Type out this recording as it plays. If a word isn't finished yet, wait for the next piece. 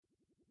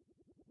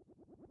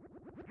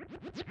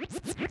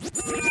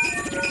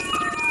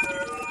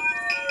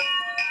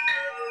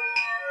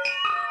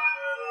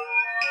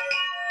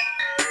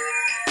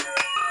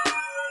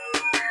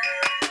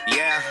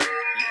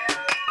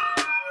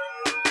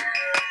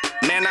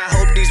Man, I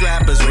hope these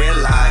rappers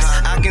realize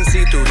I can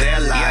see through their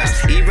lies.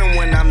 Even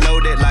when I'm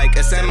loaded like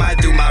a semi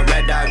through my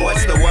red eye.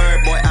 What's the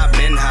word, boy? I've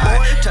been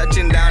high.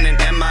 Touching down in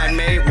MI,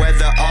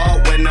 Mayweather, all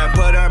winner.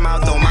 Put her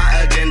mouth on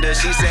my agenda.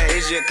 She said,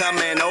 is you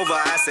coming over?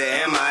 I said,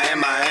 am I?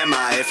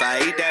 If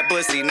I eat that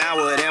pussy, now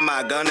what am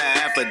I gonna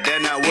have for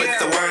dinner? With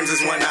the worms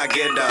is when I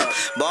get up.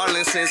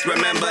 Ballin' since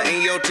remember,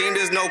 in your team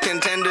there's no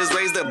contenders.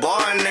 Raise the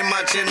bar and then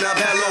my chin up.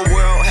 Hello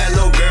world,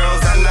 hello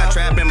girls. I'm not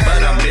trapping,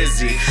 but I'm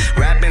busy.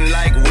 Rapping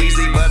like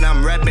Weezy, but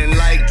I'm rapping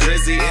like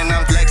Drizzy. And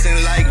I'm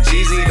flexing like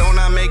Jeezy. Don't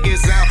I make it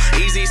sound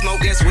easy?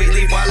 Smoking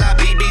sweetly while I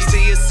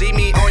BBC. You see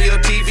me on your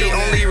TV.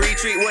 Only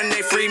retreat when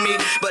they free me,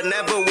 but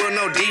never will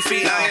no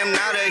defeat. I am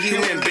not a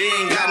human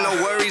being. Got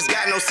no worries,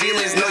 got no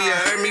ceilings. No, you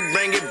heard me,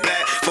 bring it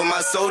back. For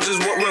my soldiers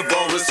with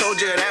revolvers. Told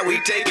you that we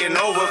taking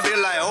over. Feel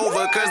like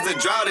over, cause the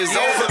drought is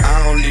over.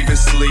 I don't even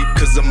sleep,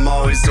 cause I'm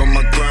always on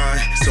my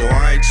grind. So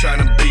I ain't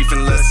tryna beef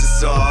unless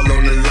it's all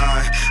on the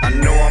line. I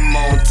know I'm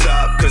on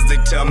top, cause they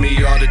tell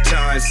me all the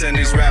time. Send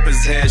these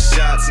rappers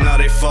headshots, now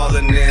they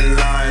falling in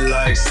line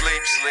like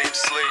sleep, sleep,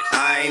 sleep.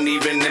 I ain't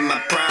even in my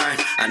prime.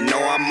 I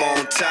know I'm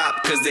on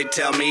top, cause they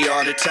tell me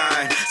all the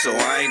time. So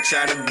I ain't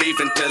tryna beef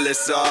until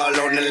it's all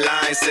on the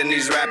line. Send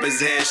these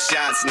rappers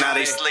headshots, now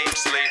they sleep,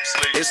 sleep,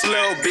 sleep. It's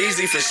Lil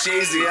Beezy for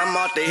Sheezy, I'm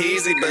off the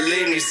easy,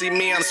 believe me. See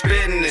me, I'm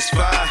spitting this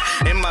fire.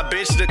 And my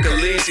bitch the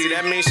Khaleesi,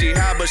 that means she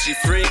hot but she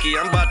freaky.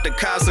 I'm about to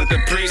cop some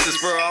caprices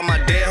for all my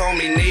dead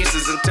homie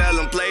nieces. And tell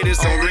them play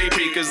this on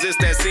repeat, cause it's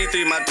that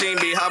C3. My team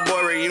be hot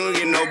boy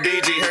reunion, no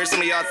BG. Heard some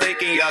of y'all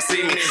thinking y'all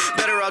see me.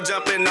 Better all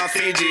jumping off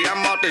Fiji,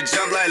 I'm off the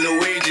jump like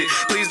Luigi.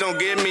 Please don't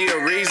give me a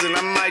reason,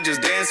 I might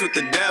just dance with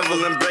the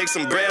devil and break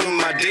some bread with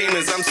my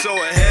demons. I'm so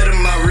ahead of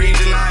my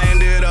region, I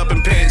ended up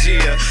in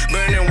Pangea.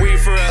 Burning weed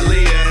for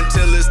Aaliyah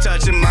until it's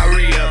touching my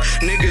re-up.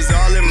 Niggas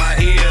all in my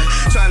ear,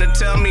 trying to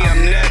tell me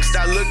I'm next.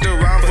 I looked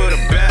around for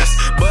the best,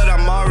 but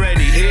I'm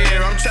already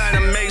here. I'm trying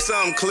to make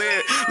something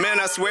clear, man,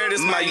 I swear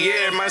this my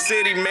year. My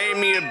city made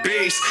me a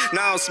beast,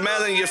 now I'm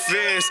smelling your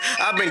fears.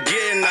 I've been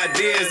getting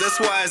ideas, that's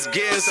why it's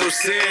getting so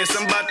serious.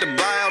 I'm about to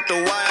buy out the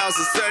White House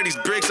and serve these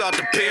bricks off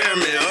the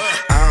pyramid.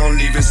 I don't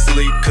even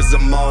sleep, cause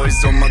I'm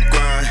always on my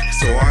grind.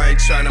 So I ain't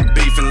tryna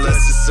beef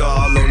unless it's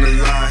all on the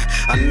line.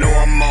 I know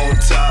I'm on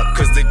top,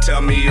 cause they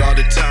tell me all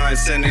the time.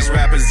 Send these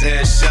rappers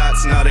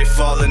headshots, now they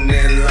falling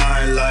in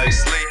line like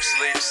sleep,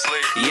 sleep,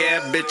 sleep. Yeah,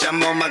 bitch,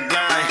 I'm on my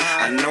grind.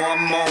 I know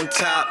I'm on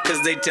top,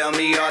 cause they tell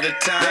me all the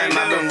time.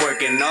 I've been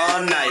working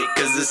all night,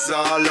 cause it's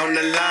all on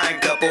the line.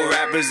 Couple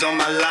rappers on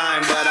my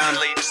line, but I'm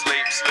sleep,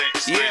 sleep, sleep,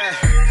 sleep.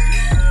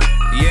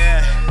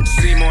 Yeah,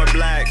 Seymour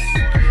Black.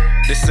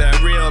 This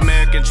real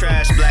American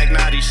trash, black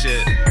naughty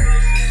shit.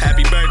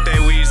 Happy birthday,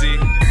 Weezy.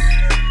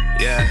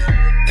 Yeah,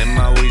 in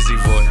my Weezy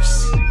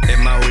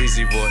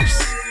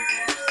voice.